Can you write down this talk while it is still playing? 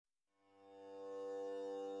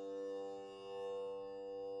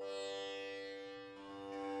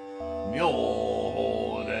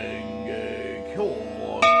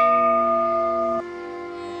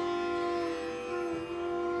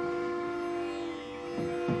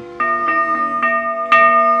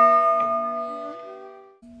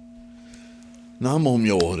Namo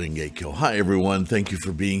Myoho Renge Kyo. Hi, everyone. Thank you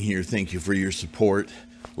for being here. Thank you for your support.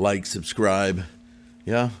 Like, subscribe.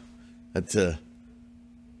 Yeah, that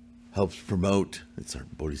helps promote. It's our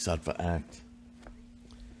Bodhisattva Act.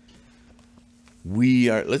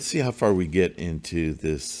 Let's see how far we get into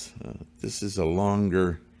this. This is a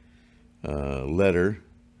longer letter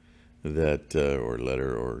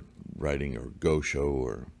or writing or gosho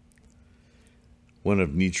or one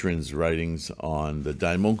of Nichiren's writings on the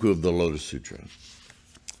Daimoku of the Lotus Sutra.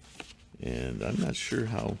 And I'm not sure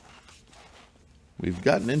how we've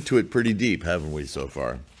gotten into it pretty deep, haven't we, so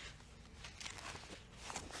far?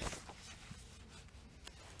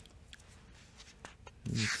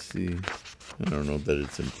 Let's see. I don't know that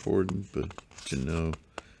it's important, but to know.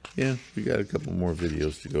 Yeah, we got a couple more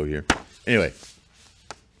videos to go here. Anyway,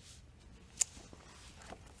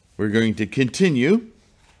 we're going to continue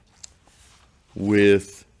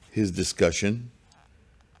with his discussion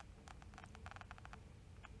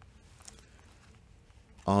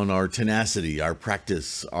on our tenacity, our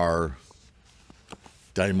practice, our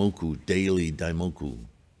Daimoku, daily Daimoku,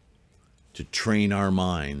 to train our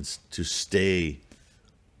minds to stay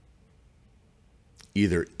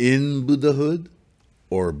either in Buddhahood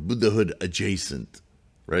or Buddhahood adjacent,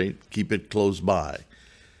 right? Keep it close by,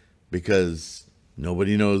 because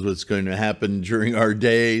nobody knows what's going to happen during our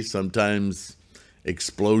day. Sometimes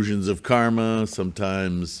explosions of karma,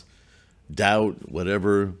 sometimes doubt,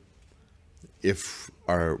 whatever. If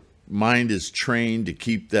our mind is trained to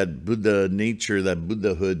keep that Buddha nature, that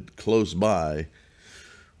Buddhahood close by,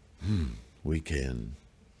 we can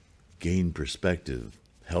gain perspective,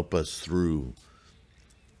 help us through,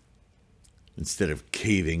 instead of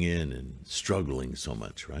caving in and struggling so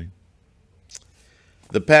much, right?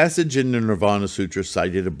 The passage in the Nirvana Sutra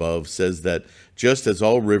cited above says that just as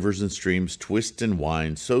all rivers and streams twist and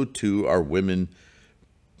wind, so too are women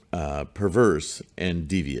perverse and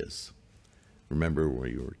devious. Remember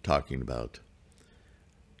what you were talking about.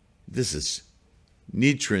 This is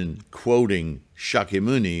Nichiren quoting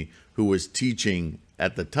Shakyamuni, who was teaching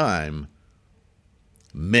at the time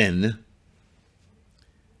men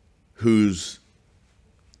whose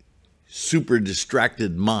super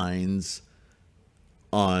distracted minds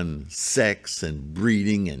on sex and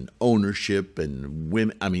breeding and ownership and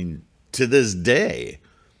women. I mean, to this day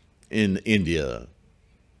in India,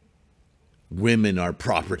 women are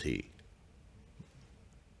property.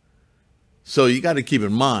 So you got to keep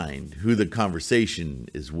in mind who the conversation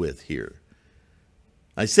is with here.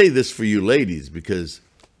 I say this for you ladies because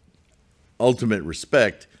ultimate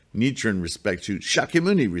respect, Nichiren respects you,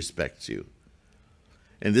 Shakyamuni respects you.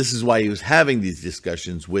 And this is why he was having these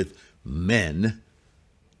discussions with men,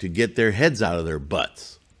 to get their heads out of their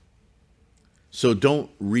butts. So don't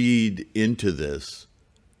read into this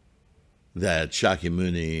that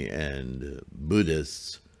Shakyamuni and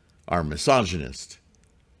Buddhists are misogynist.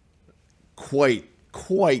 Quite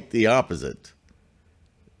the opposite.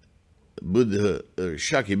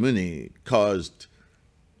 Shakyamuni caused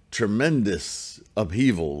tremendous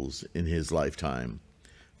upheavals in his lifetime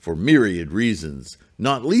for myriad reasons,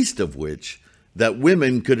 not least of which that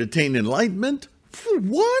women could attain enlightenment.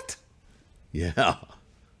 What? Yeah.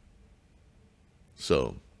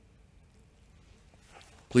 So,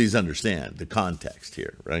 please understand the context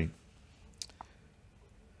here, right?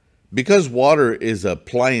 Because water is a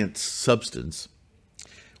pliant substance,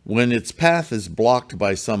 when its path is blocked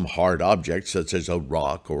by some hard object, such as a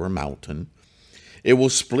rock or a mountain, it will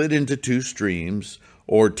split into two streams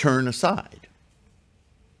or turn aside,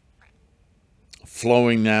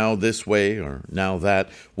 flowing now this way or now that.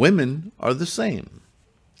 Women are the same.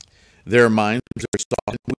 Their minds are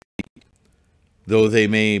soft and weak. Though they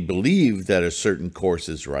may believe that a certain course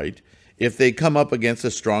is right, if they come up against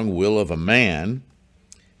the strong will of a man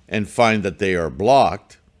and find that they are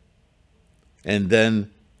blocked, and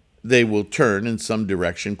then they will turn in some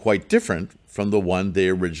direction quite different from the one they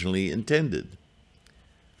originally intended.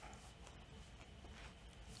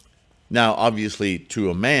 Now, obviously,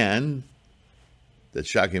 to a man that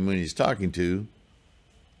Shakyamuni is talking to,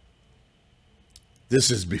 this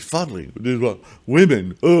is befuddling.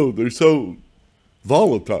 Women, oh, they're so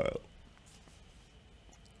volatile.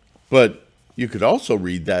 But you could also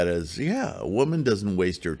read that as, yeah, a woman doesn't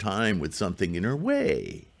waste her time with something in her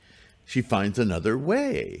way. She finds another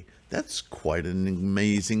way. That's quite an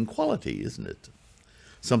amazing quality, isn't it?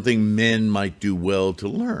 Something men might do well to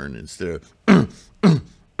learn instead of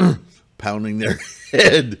pounding their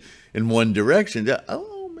head in one direction.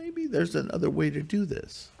 Oh, maybe there's another way to do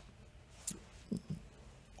this.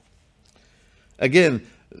 Again,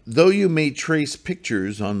 though you may trace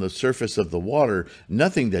pictures on the surface of the water,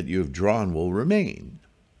 nothing that you have drawn will remain.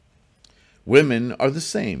 Women are the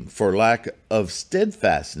same, for lack of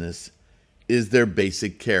steadfastness is their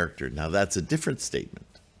basic character. Now that's a different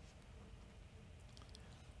statement.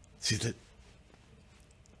 See that?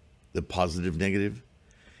 The positive, negative?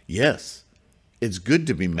 Yes, it's good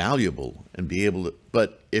to be malleable and be able to,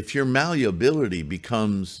 but if your malleability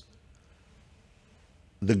becomes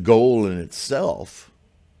the goal in itself,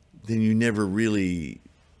 then you never really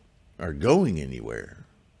are going anywhere.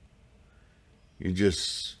 You're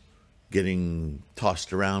just getting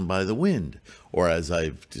tossed around by the wind, or as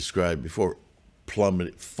I've described before,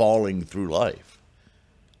 falling through life,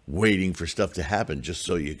 waiting for stuff to happen just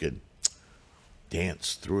so you can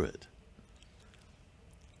dance through it.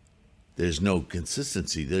 There's no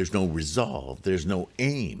consistency. There's no resolve. There's no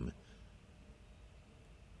aim.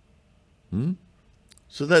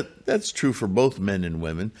 So that's true for both men and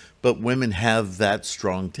women, but women have that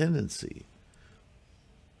strong tendency,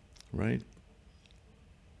 right?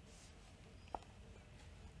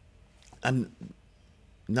 I'm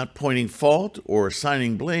not pointing fault or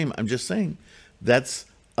assigning blame. I'm just saying that's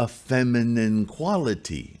a feminine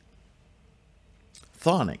quality.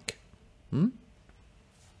 Chthonic.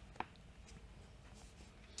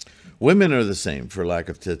 Women are the same, for lack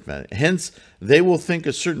of steadfastness. Hence, they will think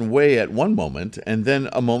a certain way at one moment, and then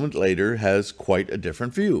a moment later has quite a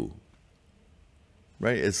different view.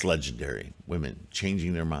 Right? It's legendary. Women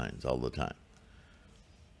changing their minds all the time.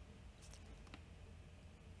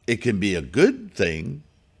 It can be a good thing,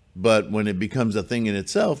 but when it becomes a thing in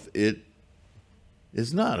itself, it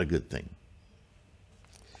is not a good thing.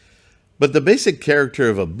 But the basic character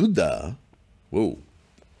of a Buddha,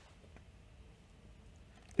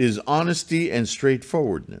 is honesty and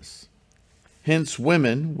straightforwardness. Hence,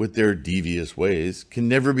 women, with their devious ways, can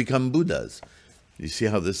never become Buddhas. You see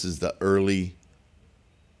how this is the early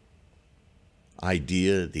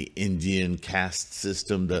idea, the Indian caste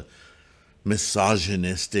system, the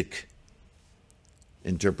misogynistic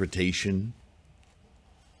interpretation.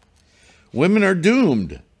 Women are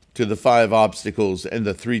doomed to the 5 obstacles and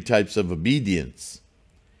the 3 types of obedience.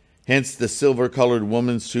 Hence, the Silver-Colored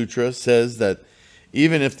Woman Sutra says that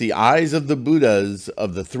even if the eyes of the Buddhas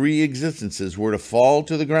of the 3 existences were to fall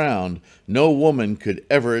to the ground, no woman could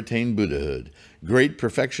ever attain Buddhahood. Great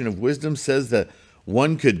Perfection of Wisdom says that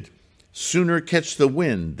one could sooner catch the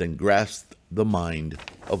wind than grasp the mind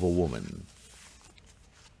of a woman.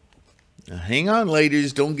 Now, hang on,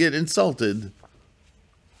 ladies, don't get insulted.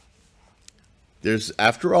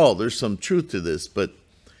 After all, there's some truth to this, but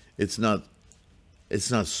it's not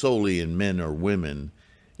solely in men or women.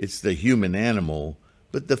 It's the human animal,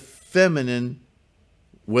 but the feminine,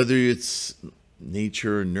 whether it's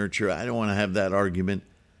nature or nurture, I don't want to have that argument.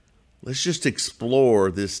 Let's just explore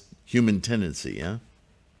this human tendency, yeah?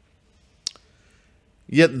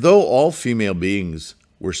 Yet though all female beings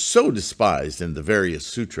were so despised in the various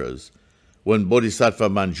sutras, when Bodhisattva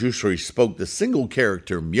Manjushri spoke the single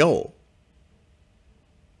character Myo,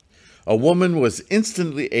 a woman was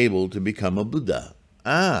instantly able to become a Buddha.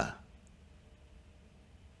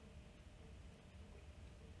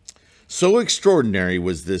 So extraordinary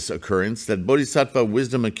was this occurrence that Bodhisattva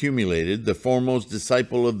wisdom accumulated, the foremost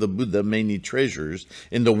disciple of the Buddha many treasures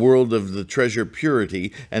in the world of the treasure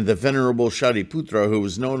purity, and the venerable Shariputra, who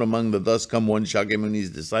was known among the thus come one Shakyamuni's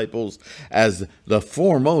disciples as the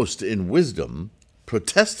foremost in wisdom,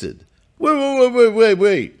 protested.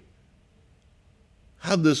 Wait.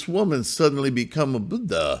 How'd this woman suddenly become a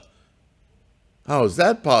Buddha? How is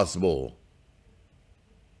that possible?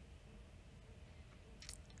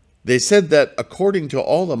 They said that according to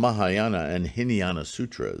all the Mahayana and Hinayana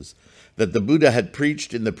sutras, that the Buddha had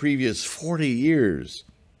preached in the previous 40 years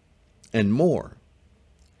and more,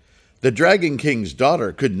 the Dragon King's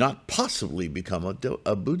daughter could not possibly become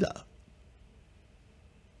a Buddha.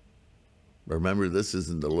 Remember, this is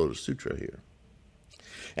in the Lotus Sutra here.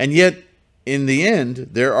 And yet, in the end,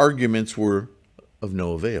 their arguments were of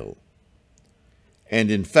no avail.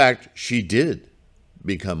 And in fact, she did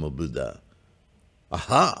become a Buddha.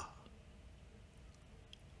 Aha!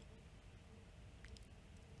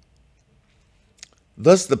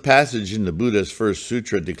 Thus, the passage in the Buddha's first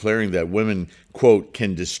sutra declaring that women, quote,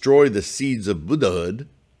 can destroy the seeds of Buddhahood,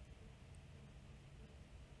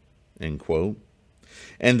 end quote,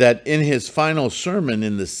 and that in his final sermon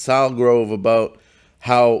in the Salgrove about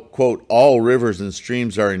how, quote, all rivers and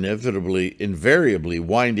streams are invariably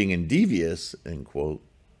winding and devious, end quote,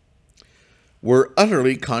 were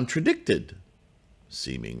utterly contradicted,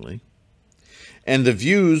 seemingly. And the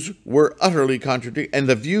views were utterly contradictory, and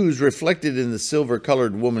the views reflected in the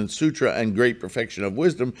Silver-Colored Woman Sutra and Great Perfection of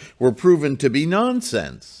Wisdom were proven to be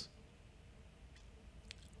nonsense.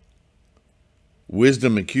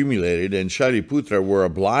 wisdom accumulated, and Shariputra were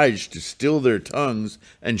obliged to still their tongues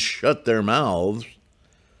and shut their mouths,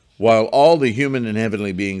 while all the human and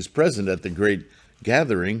heavenly beings present at the great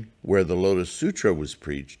gathering where the Lotus Sutra was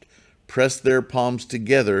preached pressed their palms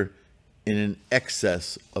together in an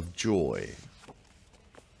excess of joy.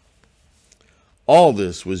 All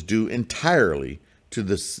this was due entirely to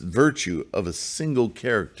the virtue of a single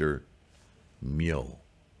character, Myo.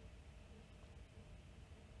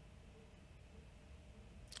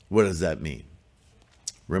 What does that mean?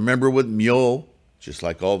 Remember what Myo, just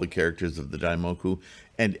like all the characters of the Daimoku,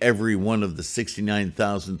 and every one of the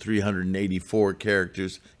 69,384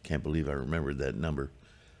 characters, can't believe I remembered that number,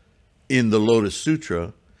 in the Lotus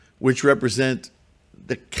Sutra, which represent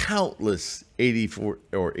the countless 84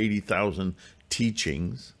 or 80,000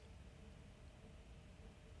 teachings.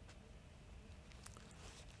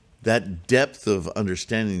 That depth of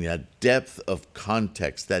understanding, that depth of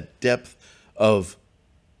context, that depth of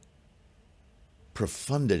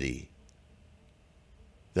profundity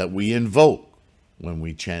that we invoke when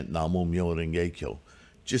we chant Namo Myo Renge Kyo.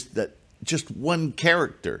 Just one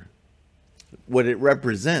character, what it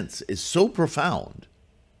represents is so profound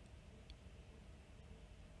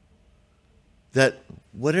that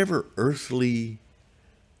whatever earthly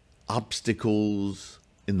obstacles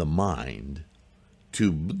in the mind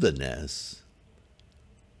to Buddha-ness,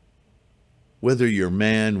 whether you're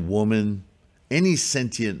man, woman, any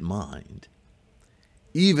sentient mind,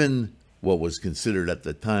 even what was considered at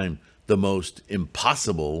the time the most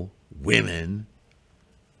impossible, women,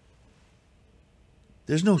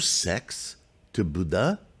 there's no sex to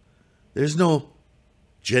Buddha. There's no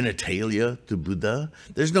genitalia to Buddha.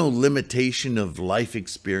 There's no limitation of life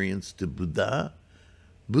experience to Buddha.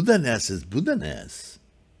 Buddha-ness is Buddha-ness,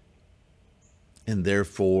 and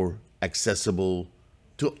therefore accessible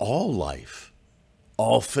to all life,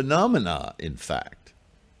 all phenomena, in fact.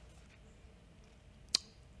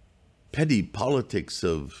 Petty politics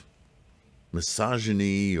of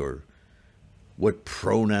misogyny or what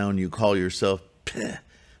pronoun you call yourself,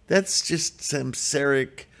 that's just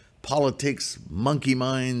samsaric politics, monkey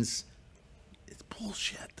minds. It's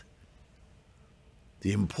bullshit.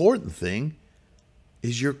 The important thing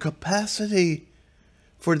is your capacity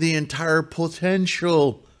for the entire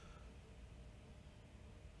potential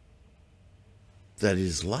that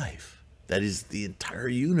is life, that is the entire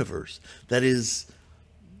universe, that is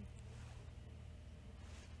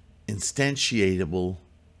instantiatable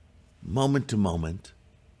moment to moment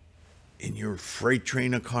in your freight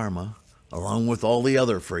train of karma, along with all the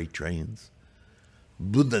other freight trains.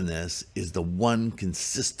 Buddha-ness is the one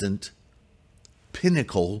consistent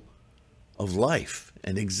pinnacle of life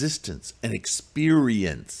and existence and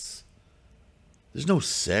experience. There's no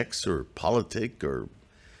sex or politic or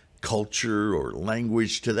culture or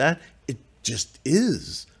language to that. It just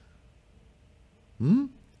is.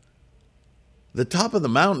 The top of the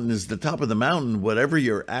mountain is the top of the mountain, whatever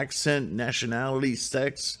your accent, nationality,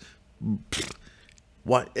 sex,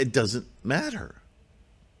 it doesn't matter.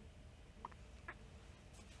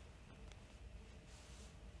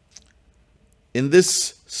 In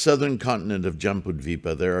this southern continent of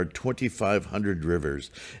Jambudvipa, there are 2,500 rivers,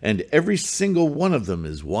 and every single one of them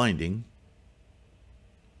is winding.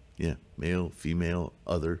 Yeah, male, female,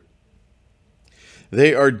 other.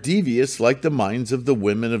 They are devious like the minds of the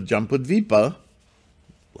women of Jambudvipa,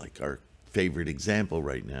 like our favorite example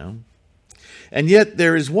right now. And yet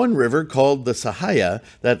there is one river called the Sahaya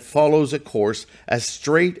that follows a course as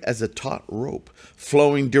straight as a taut rope,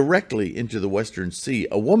 flowing directly into the Western Sea.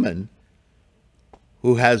 A woman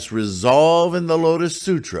who has resolve in the Lotus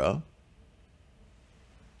Sutra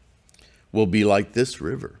will be like this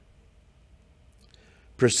river,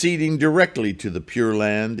 proceeding directly to the Pure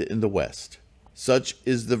Land in the West. Such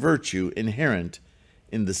is the virtue inherent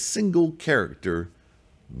in the single character,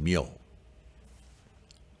 Myo.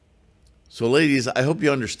 So, ladies, I hope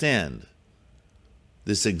you understand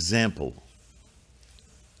this example.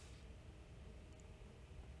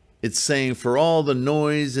 It's saying for all the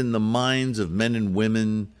noise in the minds of men and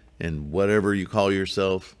women and whatever you call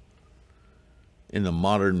yourself in the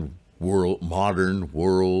modern world,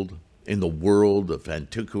 in the world of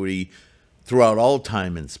antiquity, throughout all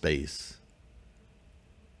time and space,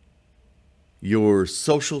 your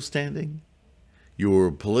social standing,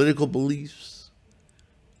 your political beliefs,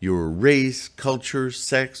 your race, culture,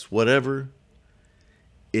 sex, whatever,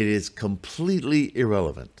 it is completely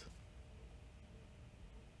irrelevant.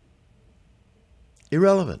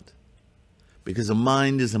 Irrelevant. Because a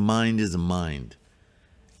mind is a mind is a mind.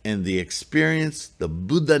 And the experience, the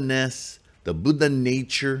Buddha-ness, the Buddha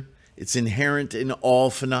nature, it's inherent in all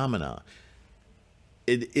phenomena.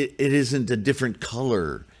 it isn't a different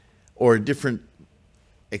color or a different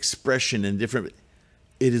expression and different.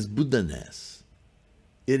 It is Buddha-ness.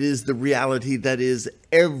 It is the reality that is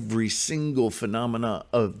every single phenomena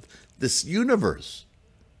of this universe.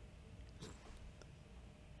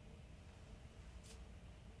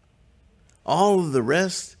 All of the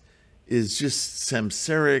rest is just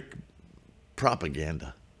samsaric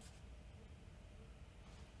propaganda.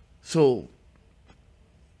 So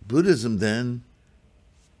Buddhism then,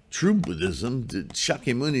 true Buddhism,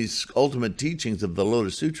 Shakyamuni's ultimate teachings of the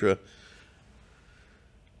Lotus Sutra,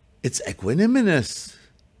 it's equanimous.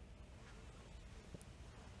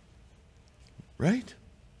 Right?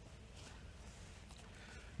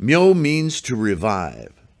 Myo means to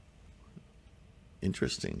revive.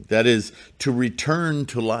 Interesting. That is, to return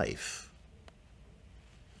to life.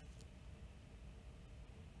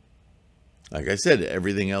 Like I said,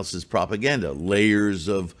 everything else is propaganda. Layers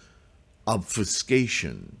of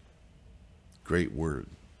obfuscation. Great word.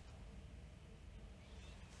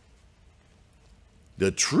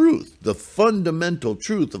 The truth, the fundamental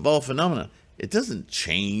truth of all phenomena, it doesn't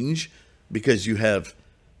change because you have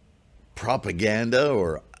propaganda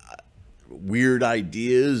or weird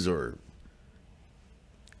ideas, or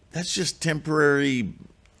that's just temporary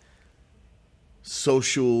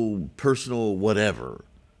social, personal, whatever.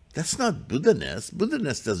 That's not Buddha-ness.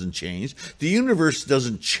 Buddha-ness doesn't change. The universe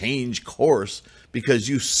doesn't change course because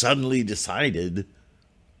you suddenly decided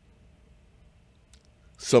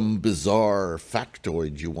some bizarre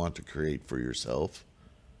factoid you want to create for yourself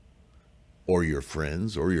or your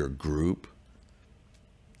friends or your group.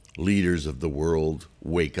 Leaders of the world,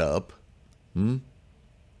 wake up.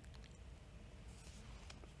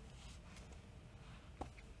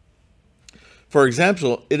 For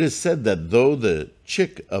example, it is said that though the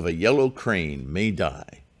chick of a yellow crane may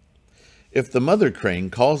die, if the mother crane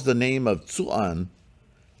calls the name of Tsu'an,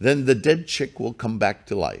 then the dead chick will come back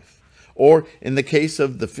to life. Or in the case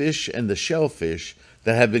of the fish and the shellfish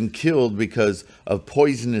that have been killed because a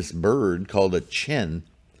poisonous bird called a chen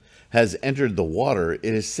has entered the water, it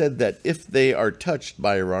is said that if they are touched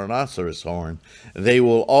by a rhinoceros horn, they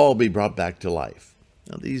will all be brought back to life.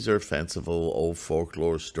 Now, these are fanciful old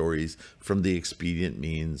folklore stories from the expedient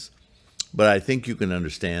means, but I think you can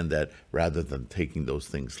understand that rather than taking those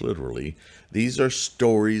things literally, these are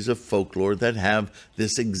stories of folklore that have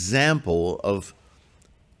this example of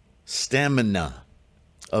stamina,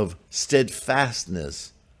 of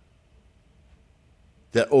steadfastness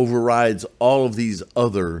that overrides all of these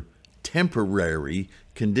other temporary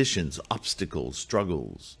conditions, obstacles,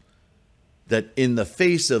 struggles, that in the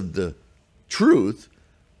face of the truth,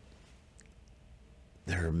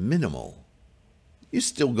 they're minimal. You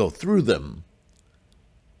still go through them,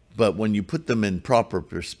 but when you put them in proper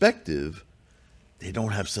perspective, they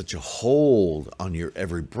don't have such a hold on your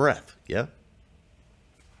every breath, yeah?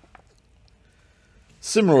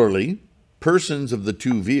 Similarly, persons of the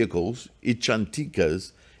two vehicles,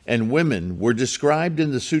 Ichantikas, and women were described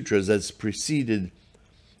in the sutras as preceded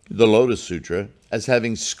the Lotus Sutra as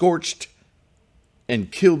having scorched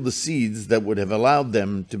and killed the seeds that would have allowed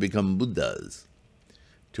them to become Buddhas,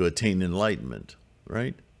 to attain enlightenment,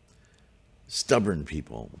 right? Stubborn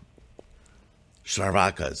people,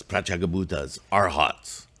 Shravakas, Pratyagabuddhas,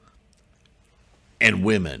 Arhats, and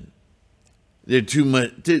women. They're too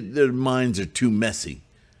much, their minds are too messy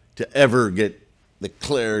to ever get the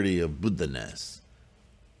clarity of Buddha-ness.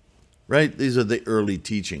 Right? These are the early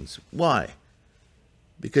teachings. Why?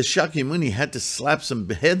 Because Shakyamuni had to slap some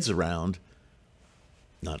heads around,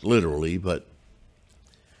 not literally, but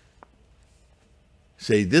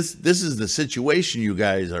say, this is the situation you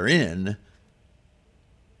guys are in.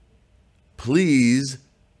 Please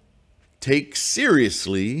take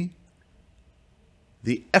seriously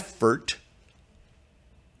the effort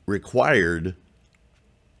required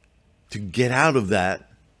to get out of that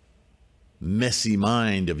messy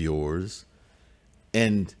mind of yours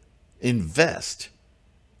and invest,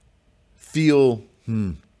 feel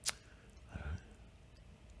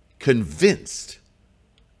convinced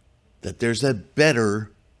that there's a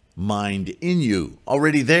better mind in you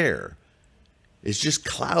already there. It's just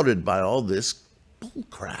clouded by all this bull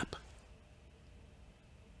crap.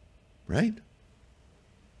 Right?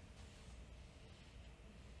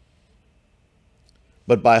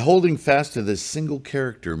 But by holding fast to this single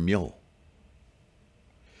character, myo,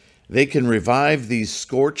 they can revive these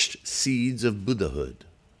scorched seeds of Buddhahood.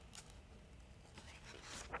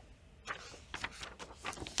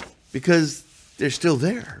 Because they're still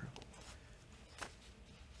there.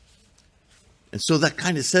 And so that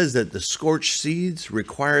kind of says that the scorched seeds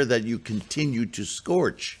require that you continue to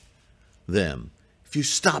scorch them. If you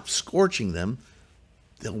stop scorching them,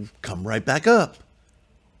 they'll come right back up.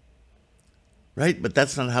 Right? But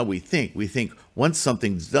that's not how we think. We think once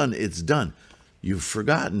something's done, it's done. You've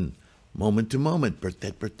forgotten. Moment to moment, birth,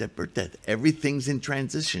 death, birth, death, birth, death. Everything's in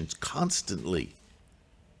transitions constantly.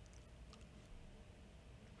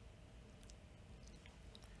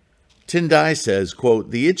 Tendai says,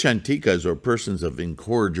 quote, the Ichantikas, or persons of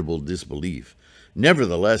incorrigible disbelief,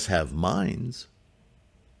 nevertheless have minds.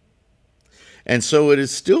 And so it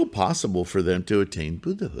is still possible for them to attain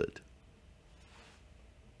Buddhahood.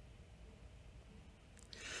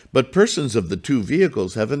 But persons of the two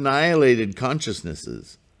vehicles have annihilated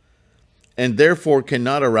consciousnesses, and therefore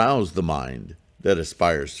cannot arouse the mind that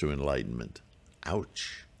aspires to enlightenment.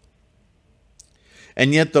 Ouch.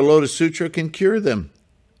 And yet the Lotus Sutra can cure them,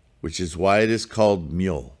 which is why it is called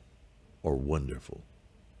myo, or wonderful.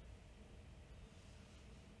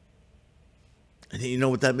 And you know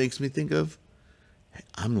what that makes me think of?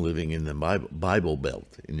 I'm living in the Bible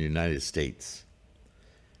Belt in the United States.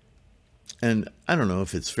 And I don't know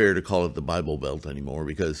if it's fair to call it the Bible Belt anymore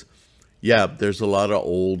because, yeah, there's a lot of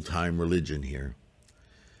old-time religion here.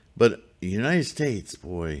 But the United States,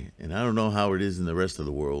 boy, and I don't know how it is in the rest of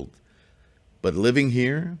the world, but living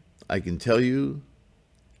here, I can tell you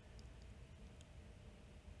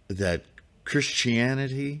that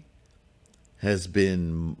Christianity has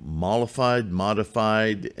been mollified,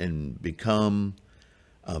 modified, and become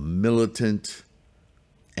a militant,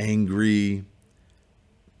 angry,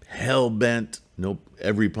 hell-bent, nope,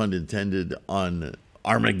 every pun intended, on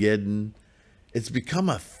Armageddon. It's become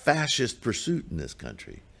a fascist pursuit in this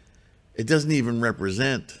country. It doesn't even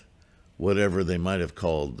represent whatever they might have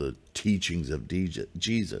called the teachings of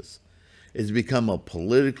Jesus. It's become a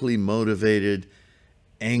politically motivated,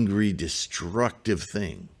 angry, destructive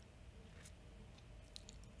thing.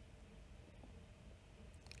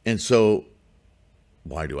 And so,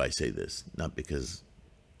 why do I say this? Not because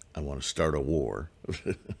I want to start a war,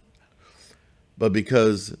 but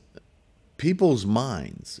because people's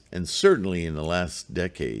minds, and certainly in the last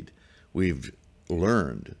decade, we've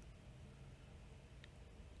learned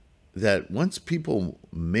that once people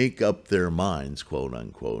make up their minds, quote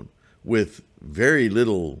unquote, with very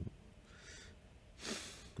little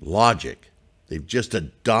logic, they've just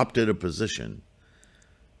adopted a position,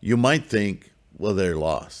 you might think, well, they're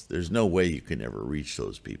lost. There's no way you can ever reach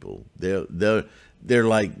those people. They're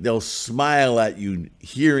like, they'll smile at you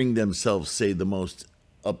hearing themselves say the most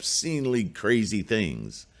obscenely crazy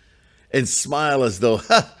things and smile as though,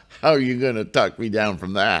 ha, how are you going to talk me down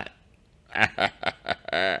from that?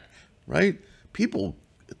 Right? People,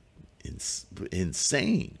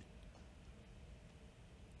 insane.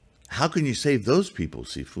 How can you save those people,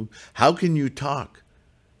 Sifu? How can you talk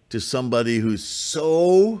to somebody who's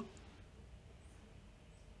so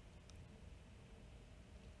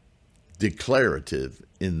declarative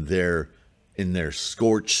in their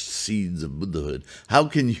scorched seeds of Buddhahood? How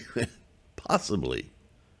can you possibly?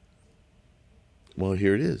 Well,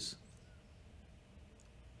 here it is.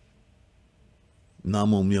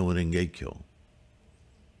 Namo Myoho Renge Kyo.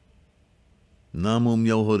 Namo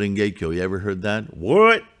Myoho Renge Kyo. You ever heard that?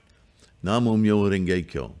 What? Namo Myoho Renge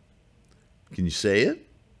Kyo. Can you say it?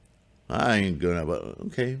 I ain't gonna, but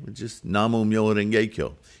okay, just Namo Myoho Renge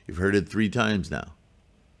Kyo. You've heard it 3 times now.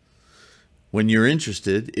 When you're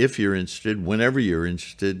interested, if you're interested, whenever you're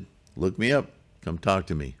interested, look me up. Come talk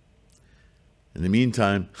to me. In the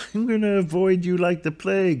meantime, I'm going to avoid you like the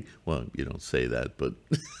plague. Well, you don't say that, but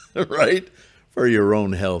right? For your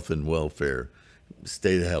own health and welfare,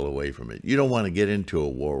 stay the hell away from it. You don't want to get into a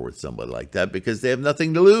war with somebody like that because they have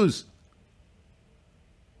nothing to lose.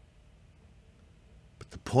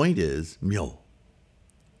 But the point is, myo.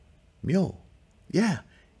 Myo. Yeah,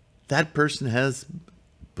 that person has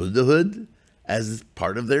Buddhahood as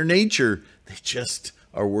part of their nature. They just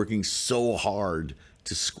are working so hard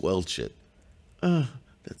to squelch it.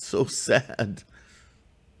 That's so sad.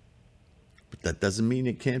 But that doesn't mean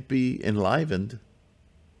it can't be enlivened,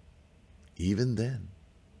 even then.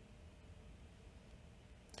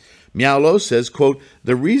 Miao says, quote,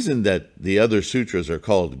 the reason that the other sutras are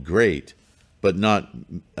called great, but not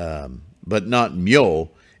myo,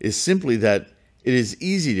 is simply that it is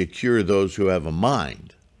easy to cure those who have a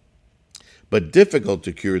mind, but difficult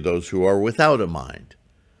to cure those who are without a mind.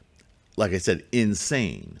 Like I said,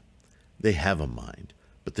 insane. They have a mind,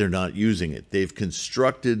 but they're not using it. They've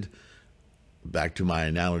constructed, back to my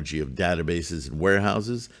analogy of databases and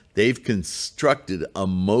warehouses, they've constructed a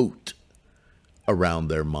moat around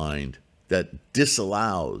their mind that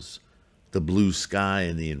disallows the blue sky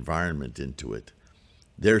and the environment into it.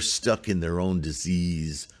 They're stuck in their own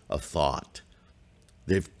disease of thought.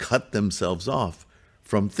 They've cut themselves off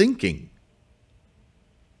from thinking.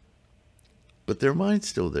 but their mind's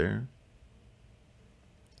still there.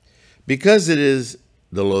 Because it is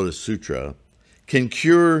the Lotus Sutra, can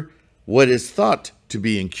cure what is thought to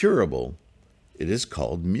be incurable, it is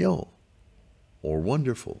called myo, or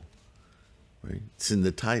wonderful. Right? It's in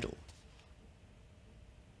the title.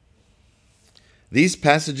 These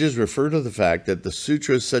passages refer to the fact that the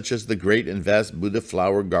sutras such as the great and vast Buddha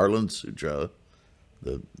Flower Garland Sutra,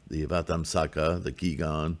 the Avatamsaka, the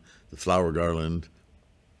Kigan, the Flower Garland,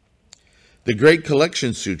 the Great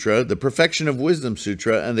Collection Sutra, the Perfection of Wisdom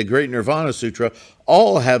Sutra, and the Great Nirvana Sutra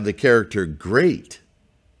all have the character great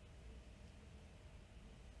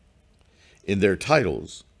in their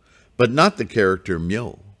titles, but not the character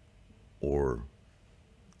myo, or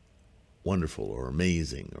wonderful, or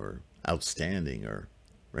amazing, or outstanding, or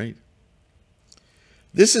right?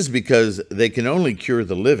 This is because they can only cure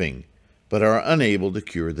the living, but are unable to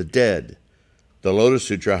cure the dead. The Lotus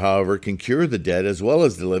Sutra, however, can cure the dead as well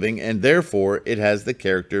as the living, and therefore it has the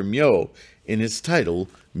character myo in its title,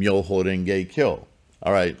 Myoho Renge Kyo.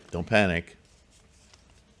 All right, don't panic.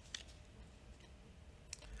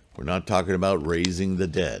 We're not talking about raising the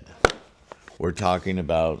dead. We're talking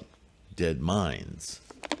about dead minds,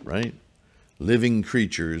 right? Living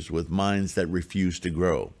creatures with minds that refuse to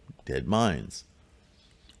grow. Dead minds.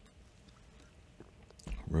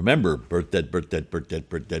 Remember, birth, death, birth, death, birth, death,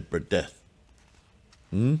 birth, death, birth, death.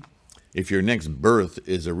 If your next birth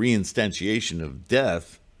is a reinstantiation of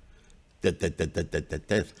death,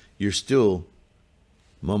 death, you're still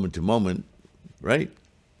moment to moment, right?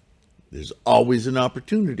 There's always an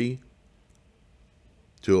opportunity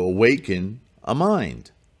to awaken a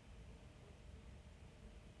mind,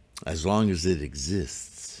 as long as it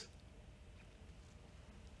exists.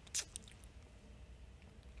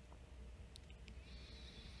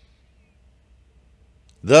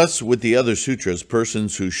 Thus, with the other sutras,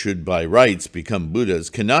 persons who should by rights become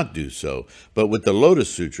Buddhas cannot do so. But with the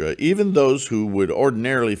Lotus Sutra, even those who would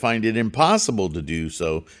ordinarily find it impossible to do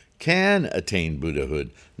so can attain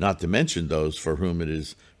Buddhahood, not to mention those for whom it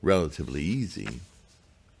is relatively easy.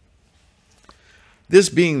 This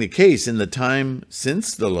being the case, in the time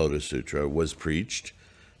since the Lotus Sutra was preached,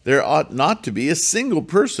 there ought not to be a single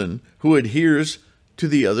person who adheres to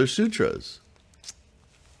the other sutras.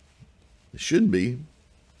 It shouldn't be.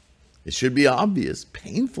 It should be obvious,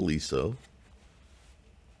 painfully so.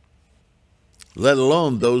 Let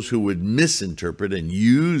alone those who would misinterpret and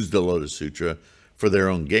use the Lotus Sutra for their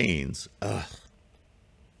own gains. Ugh.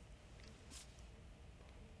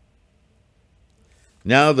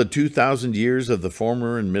 Now the 2,000 years of the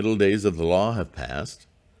former and middle days of the law have passed,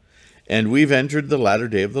 and we've entered the latter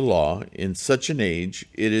day of the law. In such an age,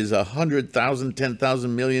 it is 100,000,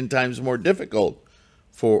 10,000 million times more difficult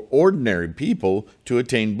for ordinary people to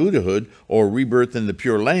attain Buddhahood or rebirth in the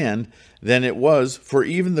Pure Land than it was for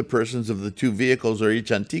even the persons of the two vehicles or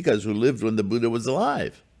Ichantikas who lived when the Buddha was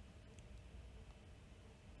alive.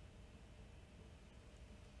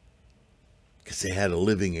 Because they had a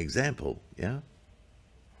living example, yeah?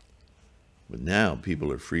 But now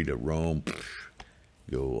people are free to roam,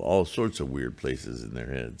 go all sorts of weird places in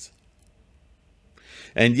their heads.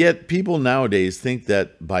 And yet people nowadays think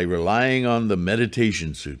that by relying on the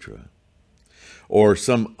Meditation Sutra or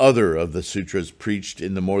some other of the sutras preached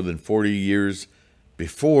in the more than 40 years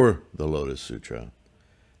before the Lotus Sutra,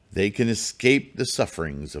 they can escape the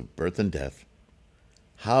sufferings of birth and death.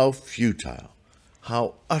 How futile,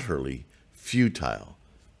 how utterly futile.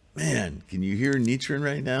 Man, can you hear Nichiren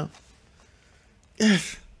right now?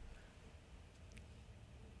 Yes.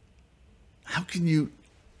 How can you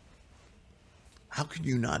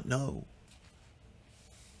not know?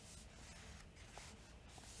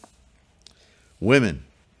 Women,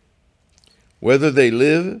 whether they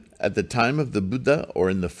live at the time of the Buddha or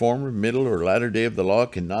in the former, middle, or latter day of the law,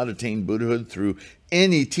 cannot attain Buddhahood through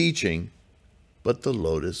any teaching but the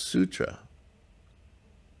Lotus Sutra.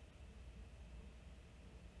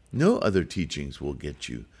 No other teachings will get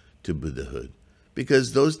you to Buddhahood,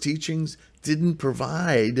 because those teachings didn't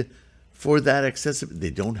provide for that accessibility.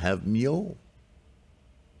 They don't have myo.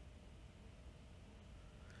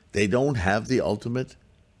 They don't have the ultimate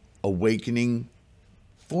awakening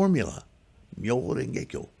formula. Myoho Renge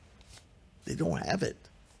Kyo. They don't have it.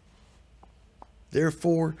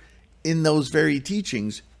 Therefore, in those very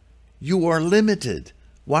teachings, you are limited.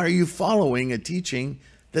 Why are you following a teaching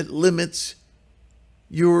that limits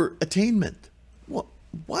your attainment? Well,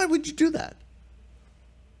 why would you do that?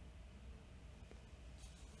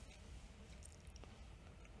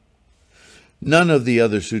 None of the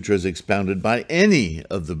other sutras expounded by any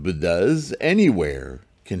of the Buddhas anywhere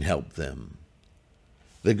can help them.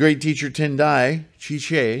 The great teacher Tendai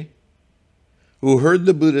Chiche who heard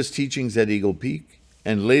the Buddha's teachings at Eagle Peak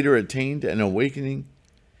and later attained an awakening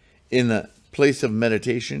in the place of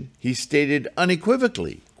meditation, he stated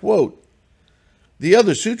unequivocally, quote, "The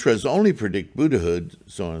other sutras only predict Buddhahood,"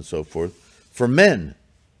 so on and so forth, "for men,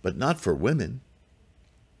 but not for women.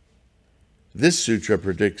 This sutra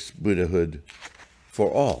predicts Buddhahood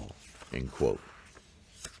for all," end quote.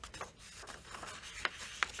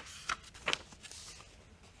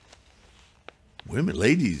 Women,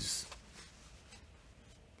 ladies,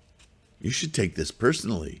 you should take this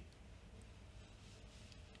personally.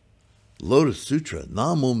 Lotus Sutra,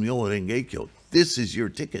 Namo Myoho Renge Kyo. This is your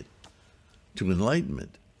ticket to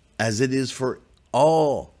enlightenment, as it is for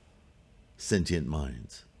all sentient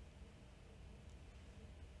minds.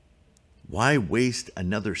 Why waste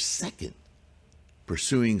another second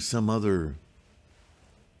pursuing some other,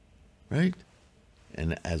 right?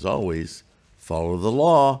 And as always, follow the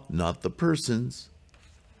law, not the persons.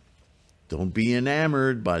 Don't be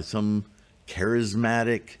enamored by some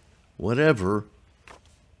charismatic whatever.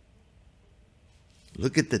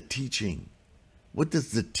 Look at the teaching. What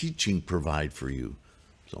does the teaching provide for you?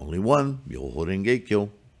 There's only one, Myoho Renge Kyo.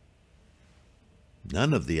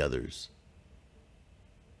 None of the others.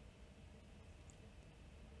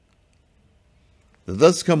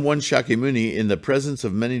 Thus come one Shakyamuni in the presence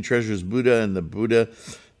of many treasures Buddha and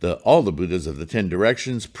all the Buddhas of the 10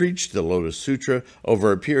 directions preached the Lotus Sutra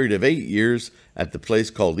over a period of 8 years at the place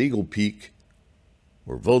called Eagle Peak,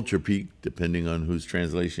 or Vulture Peak, depending on whose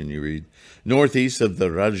translation you read, northeast of the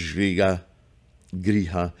Rajgriha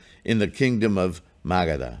in the kingdom of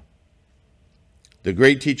Magadha. The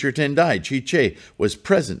great teacher Tendai Chi-che was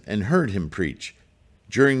present and heard him preach.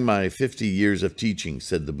 "During my 50 years of teaching,"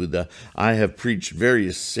 said the Buddha, "I have preached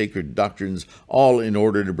various sacred doctrines, all in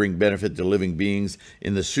order to bring benefit to living beings.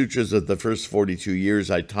 In the sutras of the first 42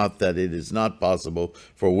 years, I taught that it is not possible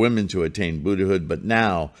for women to attain Buddhahood, but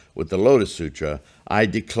now, with the Lotus Sutra, I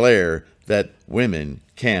declare that women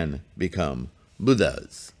can become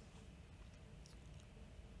Buddhas."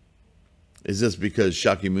 Is this because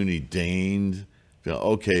Shakyamuni deigned,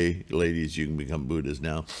 okay, ladies, you can become Buddhas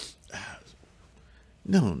now?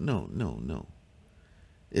 No.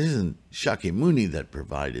 It isn't Shakyamuni that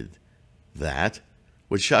provided that.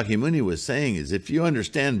 What Shakyamuni was saying is, if you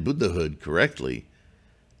understand Buddhahood correctly,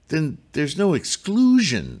 then there's no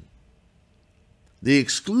exclusion. The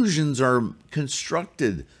exclusions are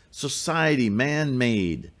constructed, society,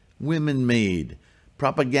 man-made, women-made,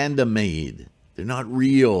 propaganda-made. They're not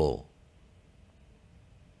real.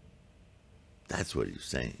 That's what he's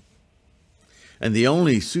saying. And the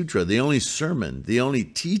only sutra, the only sermon, the only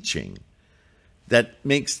teaching that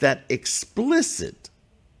makes that explicit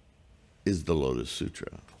is the Lotus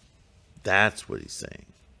Sutra. That's what he's saying.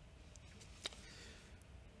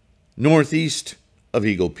 Northeast of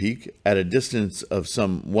Eagle Peak, at a distance of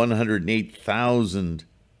some 108,000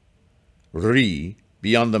 ri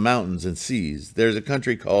beyond the mountains and seas, there's a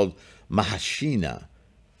country called Mahashina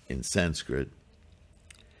in Sanskrit.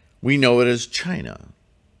 We know it as China.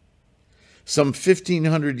 Some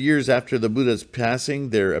 1,500 years after the Buddha's passing,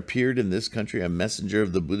 there appeared in this country a messenger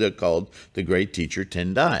of the Buddha called the great teacher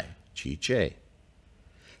Tendai Chi-che,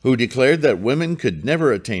 who declared that women could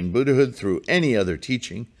never attain Buddhahood through any other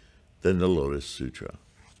teaching than the Lotus Sutra.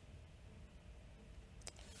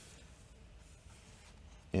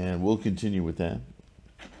 And we'll continue with that,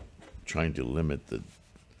 trying to limit the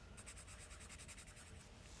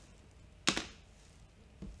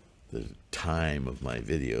time of my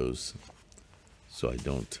videos, so I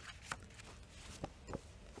don't,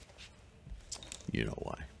 you know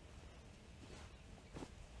why.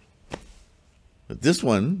 But this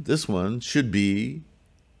one should be,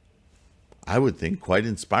 I would think, quite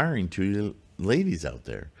inspiring to you ladies out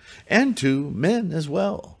there, and to men as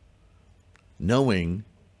well, knowing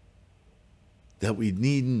that we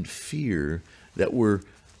needn't fear that we're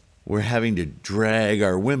having to drag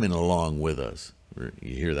our women along with us.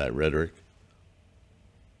 You hear that rhetoric?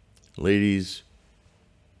 Ladies,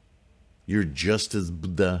 you're just as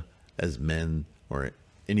Buddha as men or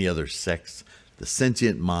any other sex. The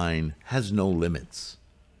sentient mind has no limits.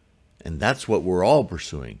 And that's what we're all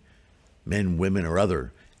pursuing. Men, women, or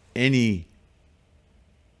other. Any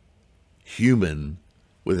human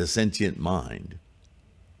with a sentient mind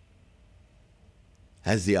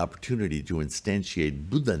has the opportunity to instantiate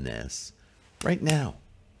Buddha-ness right now,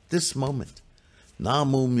 this moment.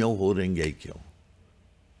 Namo Myoho Renge Kyo.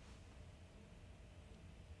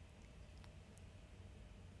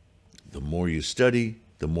 The more you study,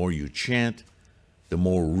 the more you chant, the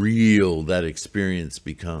more real that experience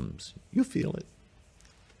becomes. You feel it.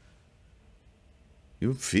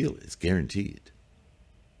 You feel it. It's guaranteed.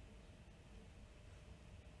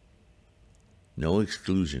 no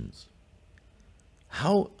exclusions.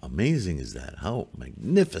 How amazing is that? How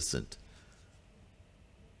magnificent.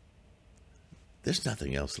 There's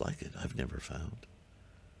nothing else like it I've never found.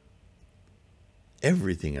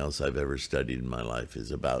 Everything else I've ever studied in my life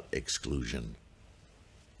is about exclusion.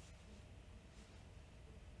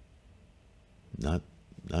 Not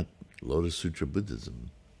Lotus Sutra Buddhism.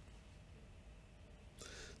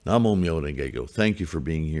 Namo Myoho Renge Kyo. Thank you for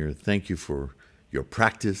being here. Thank you for your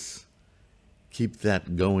practice. Keep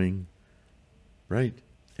that going. Right?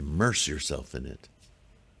 Immerse yourself in it.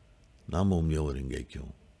 Namo Myoho Renge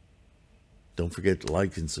Kyo. Don't forget to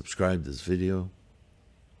like and subscribe to this video.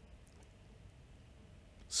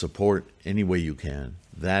 Support any way you can.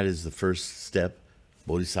 That is the first step.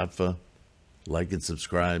 Bodhisattva, like and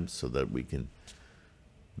subscribe so that we can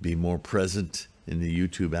be more present in the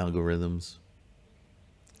YouTube algorithms.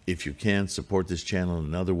 If you can, support this channel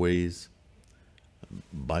in other ways.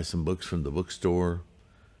 Buy some books from the bookstore.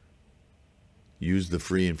 Use the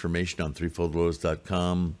free information on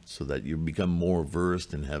threefoldlotus.com so that you become more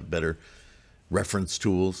versed and have better reference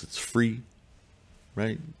tools. It's free,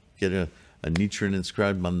 right? Get a Nichiren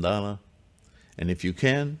inscribed mandala. And if you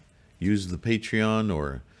can, use the Patreon,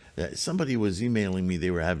 or somebody was emailing me, they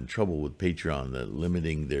were having trouble with Patreon,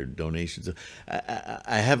 limiting their donations.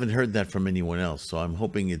 I haven't heard that from anyone else, so I'm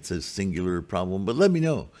hoping it's a singular problem, but let me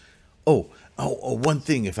know. Oh, one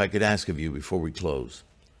thing, if I could ask of you before we close.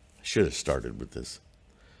 I should have started with this.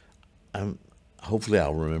 Hopefully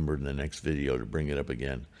I'll remember in the next video to bring it up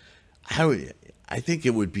again. I think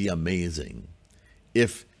it would be amazing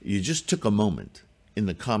if you just took a moment in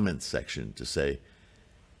the comments section to say,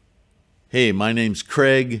 hey, my name's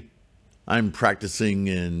Craig. I'm practicing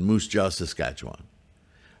in Moose Jaw, Saskatchewan.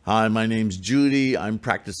 Hi, my name's Judy. I'm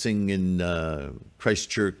practicing in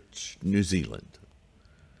Christchurch, New Zealand.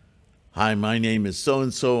 Hi, my name is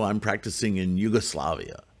so-and-so. I'm practicing in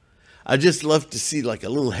Yugoslavia. I'd just love to see like a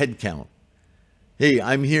little head count. Hey,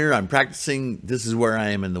 I'm here. I'm practicing. This is where I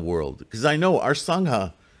am in the world. Because I know our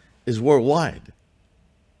Sangha is worldwide.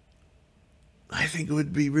 I think it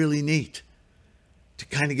would be really neat to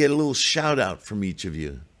kind of get a little shout out from each of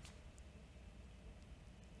you.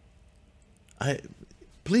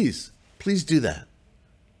 Please do that.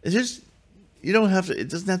 It's just, you don't have to, it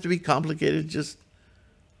doesn't have to be complicated. Just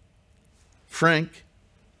Frank,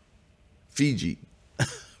 Fiji,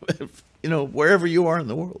 wherever you are in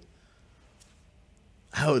the world.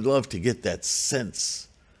 I would love to get that sense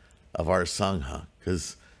of our Sangha,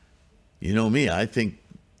 because you know me, I think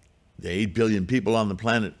the 8 billion people on the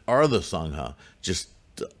planet are the Sangha. Just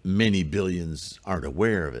many billions aren't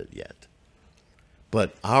aware of it yet.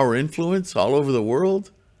 But our influence all over the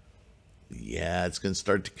world, yeah, it's going to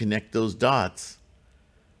start to connect those dots.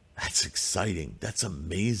 That's exciting. That's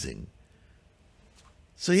amazing.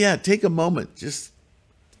 So yeah, take a moment. Just,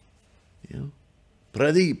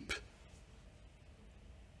 Pradeep,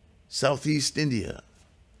 Southeast India.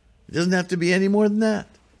 It doesn't have to be any more than that.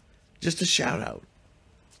 Just a shout out.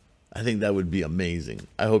 I think that would be amazing.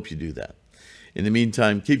 I hope you do that. In the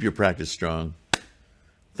meantime, keep your practice strong.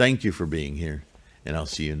 Thank you for being here. And I'll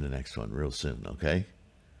see you in the next one real soon, okay?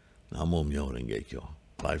 Namo Myoho Renge Kyo.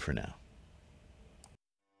 Bye for now.